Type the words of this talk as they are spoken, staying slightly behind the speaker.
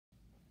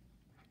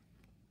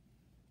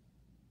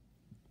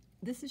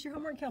This is your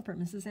homework helper,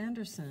 Mrs.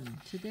 Anderson.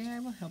 Today I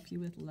will help you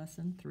with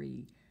Lesson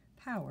 3,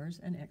 Powers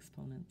and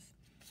Exponents.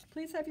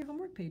 Please have your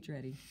homework page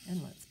ready,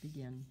 and let's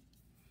begin.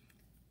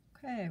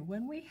 Okay,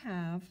 when we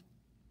have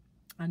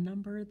a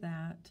number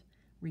that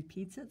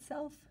repeats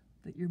itself,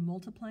 that you're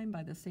multiplying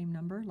by the same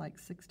number, like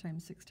 6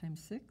 times 6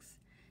 times 6,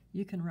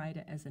 you can write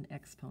it as an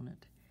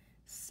exponent.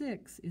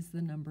 6 is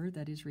the number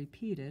that is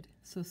repeated,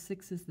 so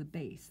 6 is the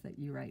base that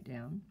you write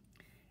down.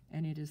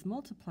 And it is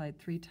multiplied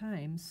 3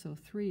 times, so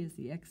 3 is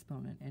the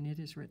exponent, and it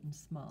is written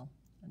small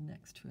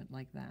next to it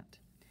like that.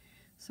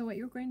 So what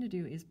you're going to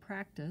do is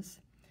practice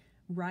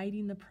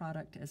writing the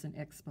product as an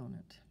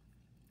exponent.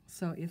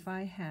 So if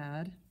I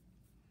had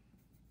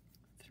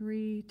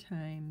 3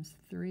 times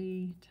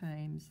 3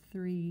 times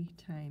 3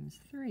 times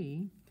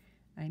 3,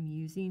 I'm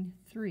using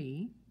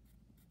 3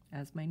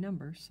 as my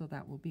number, so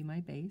that will be my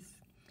base.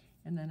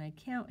 And then I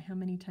count how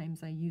many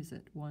times I use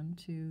it. 1,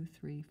 2,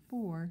 3,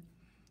 4.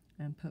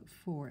 And put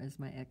 4 as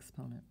my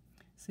exponent.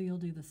 So you'll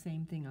do the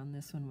same thing on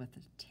this one with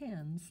the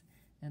 10s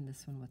and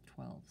this one with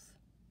 12s.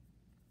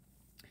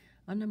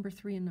 On number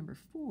 3 and number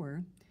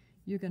 4,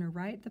 you're going to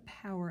write the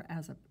power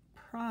as a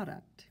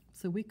product.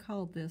 So we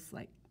call this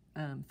like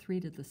 3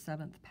 to the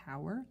 7th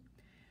power.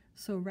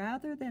 So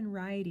rather than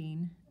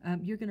writing,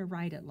 you're going to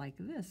write it like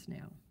this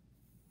now.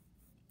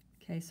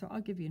 Okay, so I'll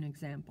give you an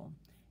example.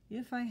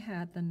 If I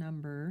had the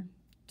number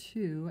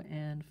 2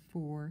 and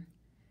 4,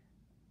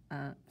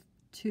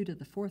 2 to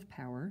the 4th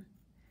power,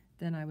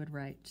 then I would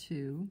write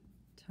 2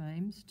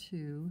 times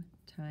 2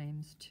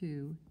 times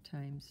 2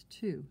 times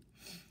 2.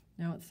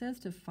 Now it says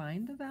to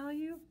find the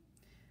value,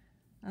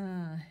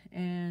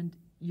 and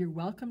you're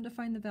welcome to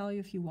find the value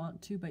if you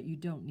want to, but you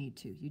don't need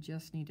to. You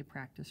just need to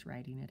practice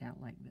writing it out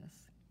like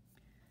this.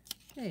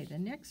 Okay, the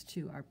next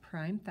two are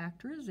prime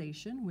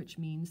factorization, which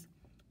means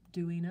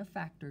doing a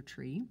factor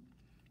tree,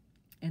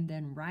 and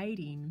then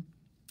writing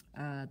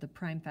the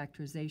prime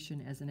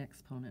factorization as an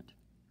exponent.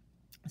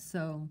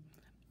 So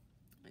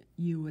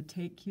you would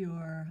take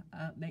your,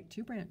 make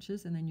 2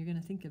 branches, and then you're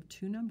going to think of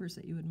 2 numbers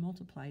that you would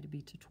multiply to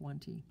be to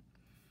 20.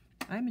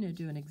 I'm going to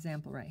do an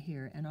example right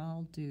here, and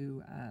I'll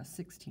do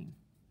 16.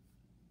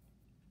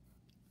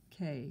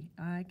 Okay,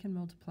 I can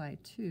multiply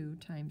 2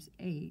 times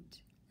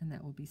 8, and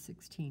that will be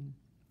 16.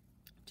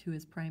 2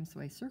 is prime,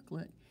 so I circle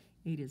it.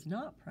 8 is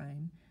not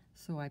prime,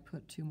 so I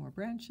put 2 more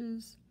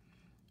branches.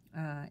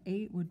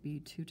 8 would be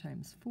 2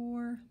 times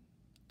 4.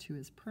 2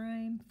 is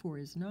prime, 4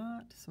 is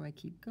not, so I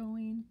keep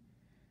going.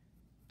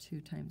 2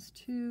 times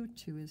 2,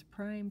 2 is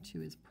prime,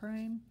 2 is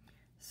prime.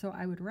 So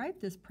I would write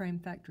this prime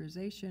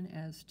factorization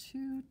as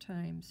 2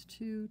 times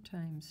 2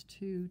 times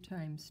 2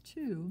 times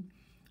 2,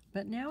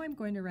 but now I'm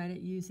going to write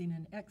it using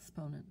an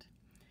exponent.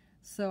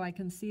 So I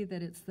can see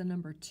that it's the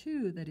number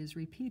 2 that is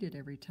repeated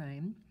every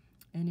time,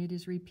 and it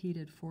is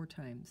repeated 4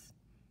 times.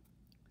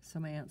 So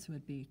my answer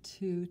would be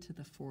 2 to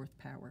the 4th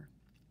power.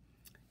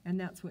 And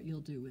that's what you'll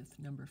do with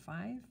number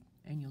 5.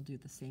 And you'll do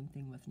the same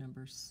thing with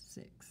number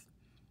 6.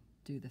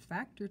 Do the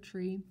factor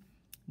tree,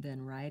 then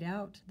write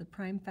out the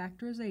prime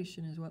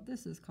factorization is what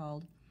this is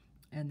called,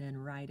 and then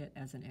write it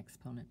as an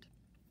exponent.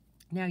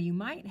 Now you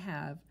might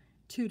have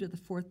 2 to the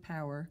 4th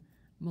power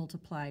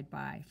multiplied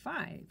by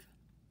 5,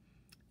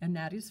 and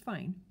that is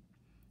fine.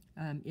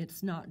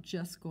 It's not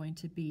just going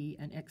to be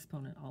an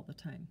exponent all the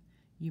time.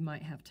 You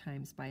might have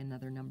times by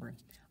another number.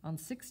 On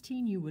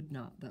 16 you would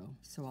not though,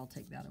 so I'll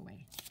take that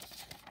away.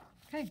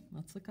 Okay,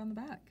 let's look on the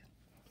back.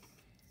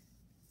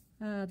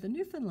 The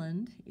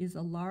Newfoundland is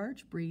a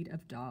large breed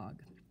of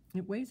dog.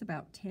 It weighs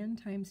about 10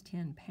 times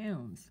 10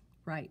 pounds.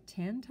 Write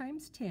 10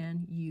 times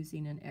 10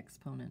 using an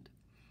exponent.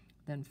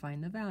 Then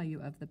find the value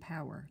of the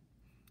power.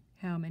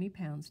 How many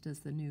pounds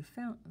does the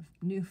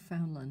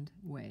Newfoundland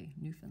weigh?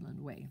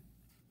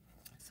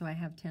 So I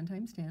have 10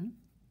 times 10.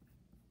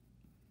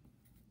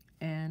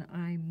 And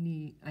I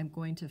need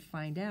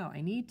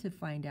to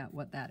find out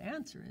what that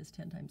answer is,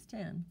 10 times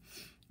 10.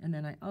 And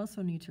then I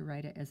also need to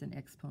write it as an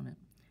exponent.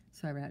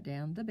 So I write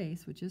down the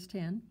base, which is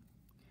 10,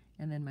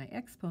 and then my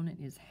exponent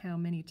is how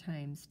many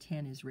times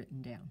 10 is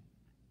written down.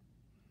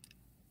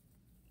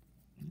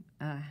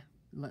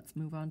 Let's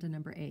move on to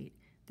number 8.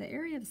 The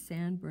area of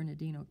San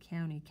Bernardino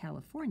County,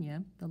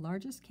 California, the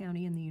largest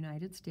county in the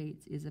United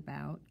States, is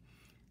about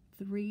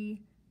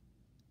 3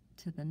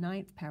 to the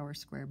 9th power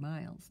square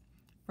miles.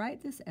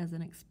 Write this as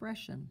an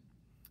expression.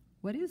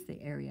 What is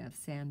the area of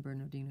San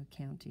Bernardino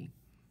County?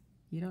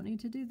 You don't need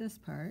to do this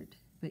part,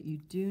 but you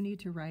do need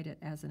to write it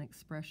as an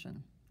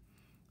expression.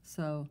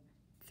 So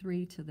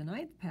 3 to the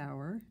 9th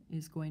power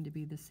is going to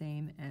be the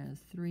same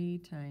as 3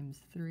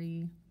 times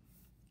 3,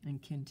 and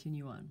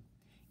continue on.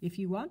 If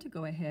you want to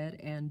go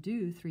ahead and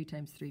do 3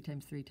 times 3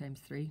 times 3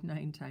 times 3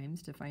 9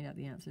 times to find out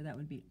the answer, that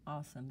would be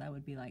awesome. That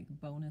would be like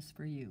bonus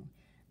for you.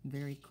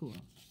 Very cool.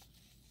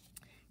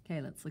 Okay,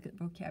 let's look at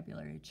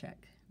vocabulary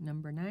check.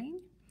 Number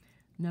 9,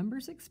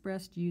 numbers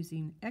expressed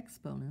using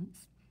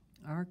exponents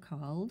are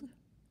called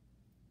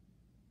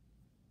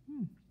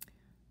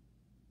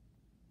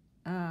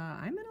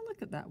I'm going to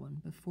look at that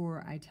one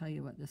before I tell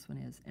you what this one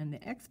is. And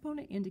the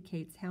exponent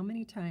indicates how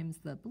many times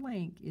the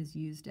blank is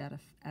used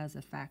as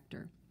a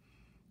factor.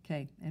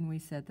 Okay, and we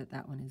said that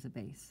that one is a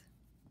base.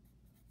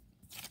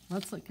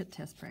 Let's look at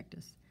test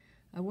practice.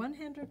 A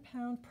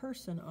 100-pound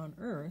person on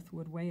Earth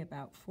would weigh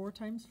about 4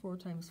 times 4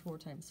 times 4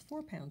 times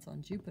 4 pounds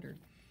on Jupiter.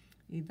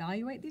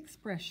 Evaluate the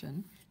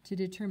expression to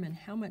determine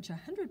how much a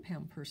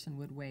 100-pound person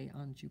would weigh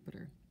on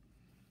Jupiter.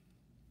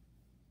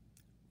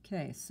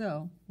 Okay,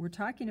 so we're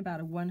talking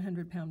about a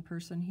 100-pound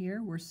person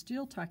here. We're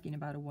still talking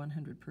about a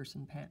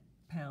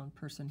 100-pound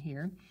person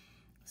here.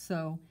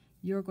 So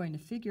you're going to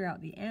figure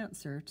out the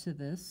answer to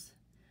this,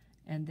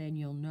 and then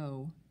you'll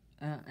know,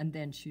 and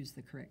then choose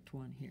the correct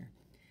one here.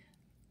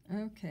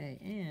 Okay,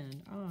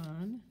 and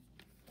on,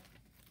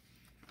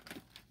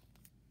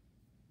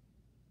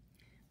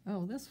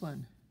 oh, this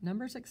one.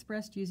 Numbers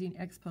expressed using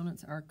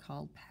exponents are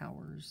called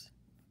powers.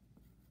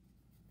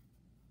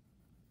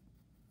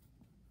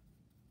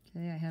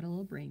 Okay, I had a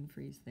little brain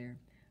freeze there.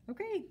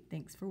 Okay,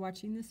 thanks for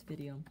watching this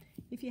video.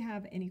 If you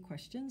have any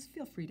questions,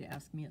 feel free to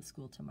ask me at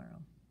school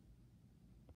tomorrow.